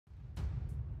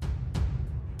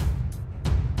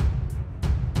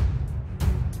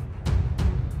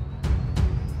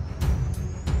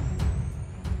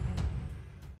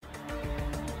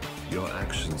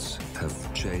actions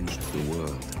have changed the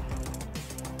world.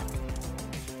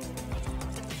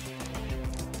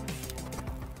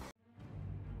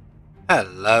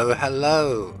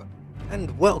 Hello,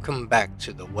 and welcome back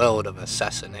to the world of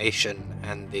assassination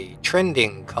and the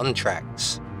trending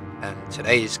contracts. And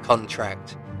today's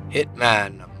contract,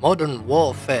 Hitman Modern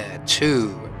Warfare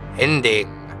 2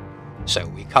 ending. So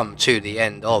we come to the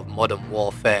end of Modern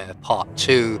Warfare Part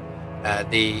 2.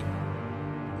 The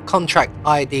contract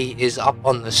ID is up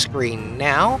on the screen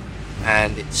now,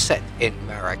 and it's set in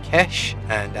Marrakesh,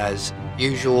 and as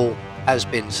usual has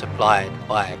been supplied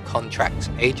by a contracts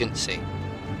agency.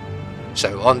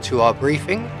 So on to our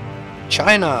briefing.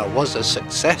 China was a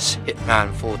success,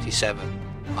 Hitman 47.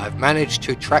 I've managed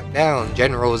to track down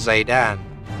General Zaydan.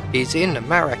 He's in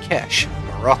Marrakesh,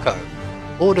 Morocco,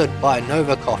 ordered by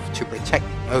Novikov to protect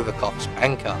Novikov's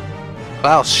banker,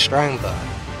 Klaus Strandberg.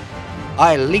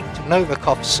 I leaked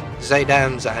Novikov's,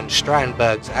 Zaydan's and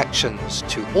Strandberg's actions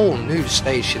to all news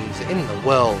stations in the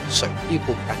world so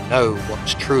people can know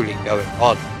what's truly going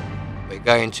on. We're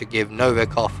going to give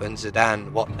Novikov and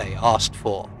Zaydan what they asked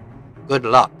for. Good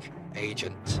luck,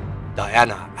 Agent.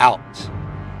 Diana out.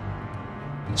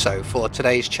 So for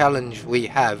today's challenge we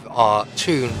have our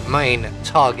two main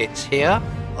targets here,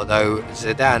 although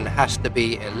Zaydan has to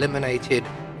be eliminated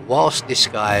whilst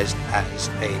disguised as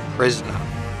a prisoner.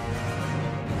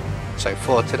 So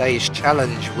for today's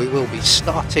challenge we will be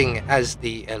starting as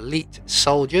the elite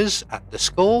soldiers at the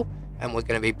school, and we're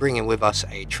going to be bringing with us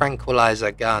a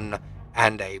tranquilizer gun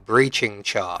and a breaching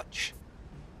charge.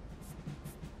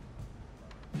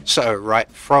 So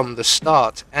right from the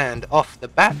start and off the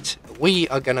bat we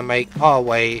are going to make our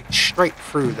way straight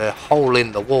through the hole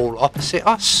in the wall opposite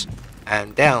us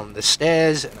and down the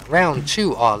stairs and around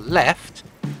to our left,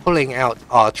 pulling out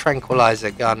our tranquilizer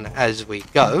gun as we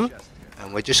go.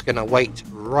 And we're just going to wait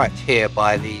right here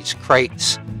by these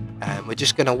crates, and we're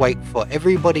just going to wait for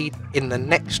everybody in the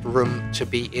next room to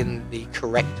be in the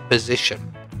correct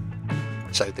position.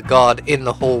 So the guard in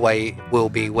the hallway will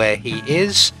be where he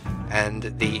is, and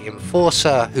the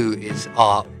enforcer, who is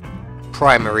our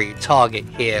primary target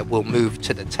here, will move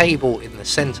to the table in the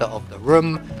center of the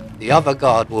room. The other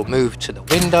guard will move to the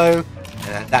window, and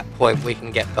at that point we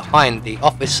can get behind the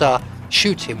officer,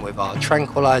 shoot him with our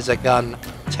tranquilizer gun,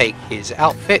 take his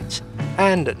outfit,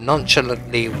 and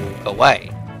nonchalantly walk away.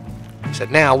 So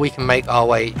now we can make our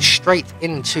way straight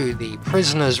into the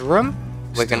prisoner's room.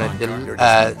 We're going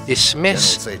to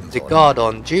dismiss the guard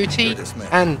on duty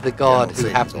and the guard who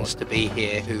happens to be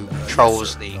here, who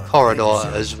patrols the corridor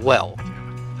as well.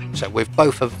 So with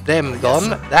both of them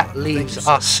gone, that leaves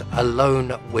us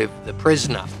alone with the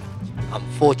prisoner.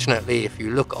 Unfortunately, if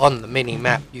you look on the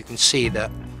mini-map, you can see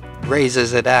that Reza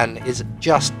Zaydan is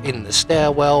just in the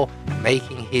stairwell,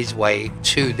 making his way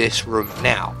to this room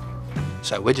now.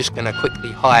 So we're just going to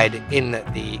quickly hide in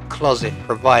the closet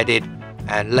provided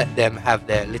and let them have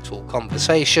their little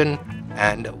conversation.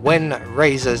 And when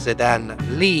Reza Zaydan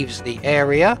leaves the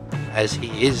area, as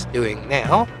he is doing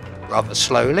now, rather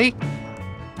slowly,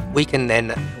 we can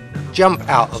then jump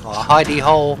out of our hidey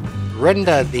hole,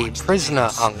 render the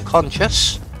prisoner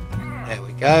unconscious. There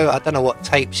we go. I don't know what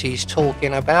tapes he's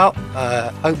talking about.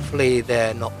 Hopefully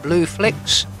they're not blue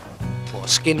flicks or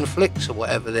skin flicks or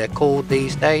whatever they're called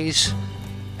these days.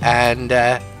 And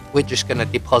we're just going to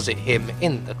deposit him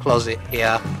in the closet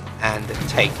here and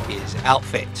take his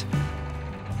outfit.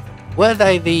 Were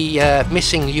they the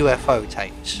missing UFO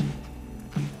tapes?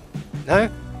 No?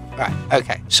 Right,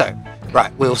 okay, so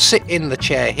right, we'll sit in the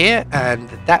chair here, and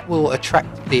that will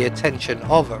attract the attention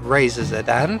of Reza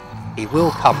Zaydan. He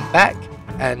will come back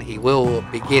and he will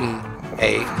begin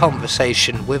a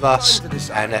conversation with us,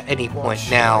 and at any point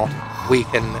now we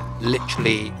can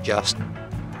literally just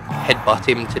headbutt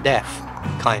him to death,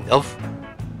 kind of.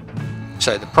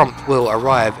 So the prompt will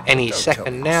arrive any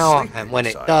second now, and when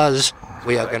it does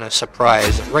we are going to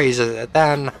surprise Reza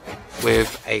Zaydan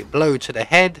with a blow to the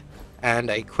head and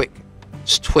a quick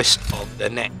twist of the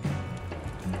neck.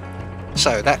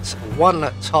 So that's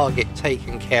one target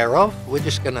taken care of. We're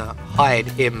just going to hide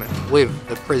him with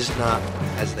the prisoner,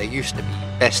 as they used to be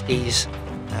besties.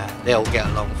 They'll get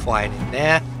along fine in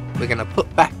there. We're going to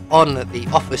put back on the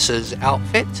officer's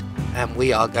outfit, and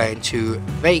we are going to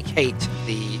vacate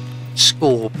the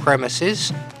school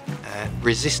premises,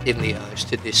 resisting the urge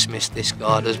to dismiss this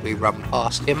guard as we run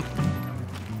past him.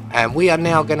 And we are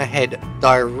now going to head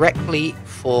directly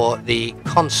for the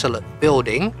consulate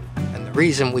building. And the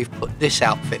reason we've put this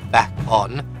outfit back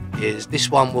on is this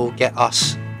one will get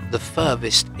us the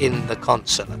furthest in the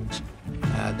consulate.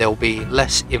 There'll be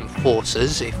less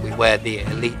enforcers if we wear the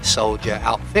elite soldier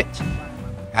outfit.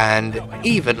 and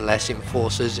even less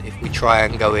enforcers if we try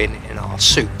and go in our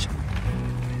suit.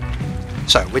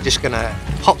 So we're just going to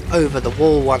hop over the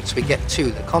wall once we get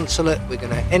to the consulate. We're going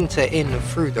to enter in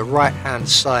through the right hand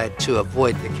side to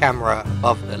avoid the camera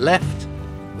above the left.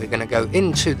 We're going to go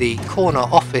into the corner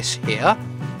office here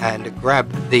and grab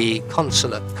the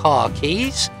consulate car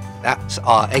keys. That's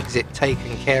our exit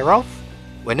taken care of.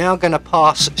 We're now going to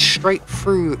pass straight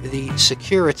through the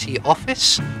security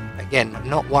office. Again,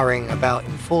 not worrying about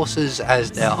enforcers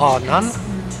as there are none.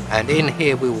 And in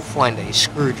here we will find a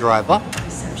screwdriver.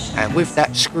 And with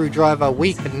that screwdriver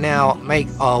we can now make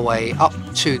our way up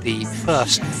to the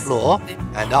first floor.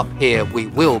 And up here we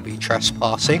will be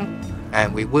trespassing.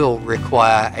 And we will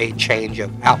require a change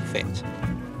of outfit.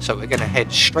 So we're going to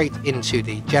head straight into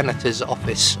the janitor's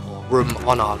office or room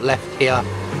on our left here.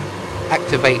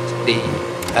 Activate the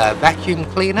vacuum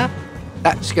cleaner.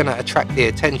 That's going to attract the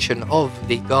attention of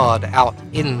the guard out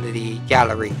in the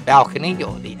gallery balcony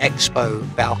or the expo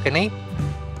balcony.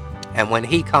 And when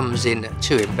he comes in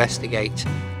to investigate,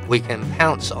 we can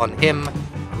pounce on him,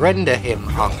 render him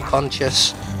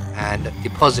unconscious, and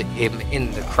deposit him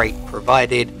in the crate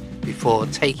provided before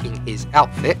taking his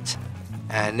outfit.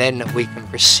 And then we can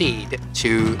proceed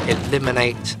to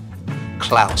eliminate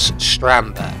Klaus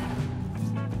Strandberg.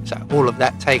 So all of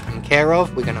that taken care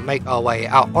of, we're going to make our way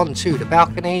out onto the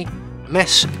balcony,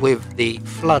 mess with the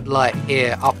floodlight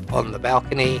here up on the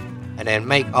balcony, and then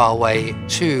make our way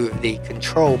to the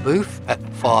control booth at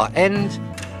the far end.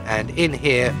 And in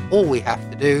here, all we have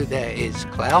to do, there is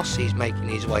Klaus, he's making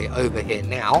his way over here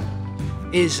now,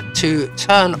 is to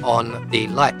turn on the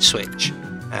light switch.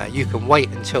 You can wait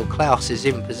until Klaus is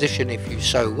in position if you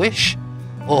so wish,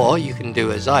 or you can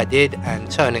do as I did and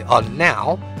turn it on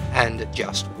now and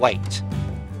just wait.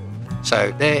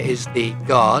 So there is the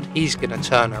guard. He's going to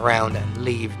turn around and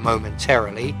leave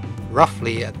momentarily.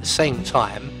 Roughly at the same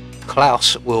time,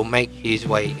 Klaus will make his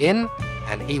way in,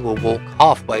 and he will walk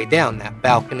halfway down that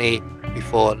balcony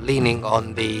before leaning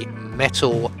on the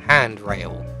metal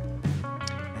handrail.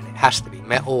 And it has to be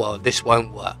metal or this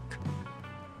won't work.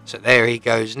 So there he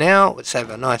goes now. Let's have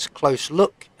a nice close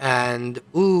look. And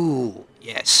ooh,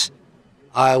 yes,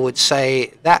 I would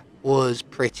say that was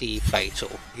pretty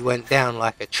fatal. He went down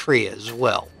like a tree as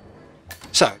well.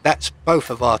 So that's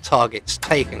both of our targets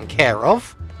taken care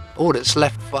of. All that's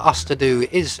left for us to do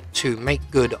is to make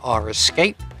good our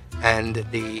escape, and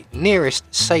the nearest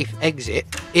safe exit,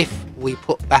 if we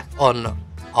put back on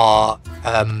our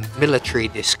military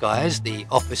disguise, the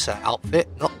officer outfit,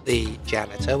 not the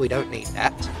janitor, we don't need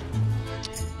that.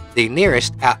 The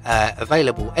nearest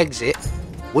available exit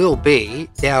will be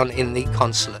down in the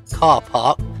consulate car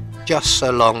park, just so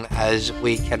long as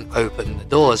we can open the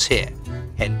doors here,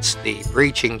 hence the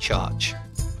breaching charge.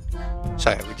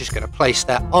 So we're just going to place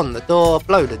that on the door,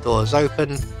 blow the doors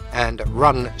open, and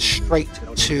run straight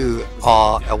to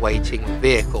our awaiting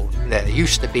vehicle. There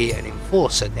used to be an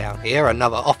enforcer down here,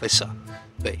 another officer,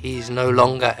 but he's no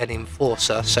longer an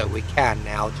enforcer, so we can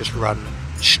now just run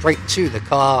straight to the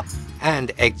car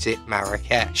and exit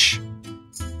Marrakesh.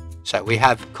 So we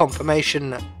have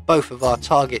confirmation both of our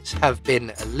targets have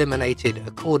been eliminated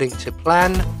according to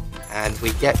plan, and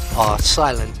we get our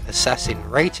silent assassin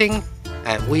rating,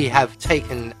 and we have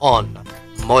taken on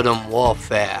Modern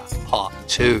Warfare Part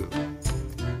 2.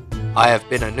 I have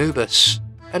been Anubis,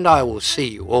 and I will see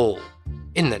you all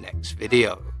in the next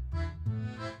video.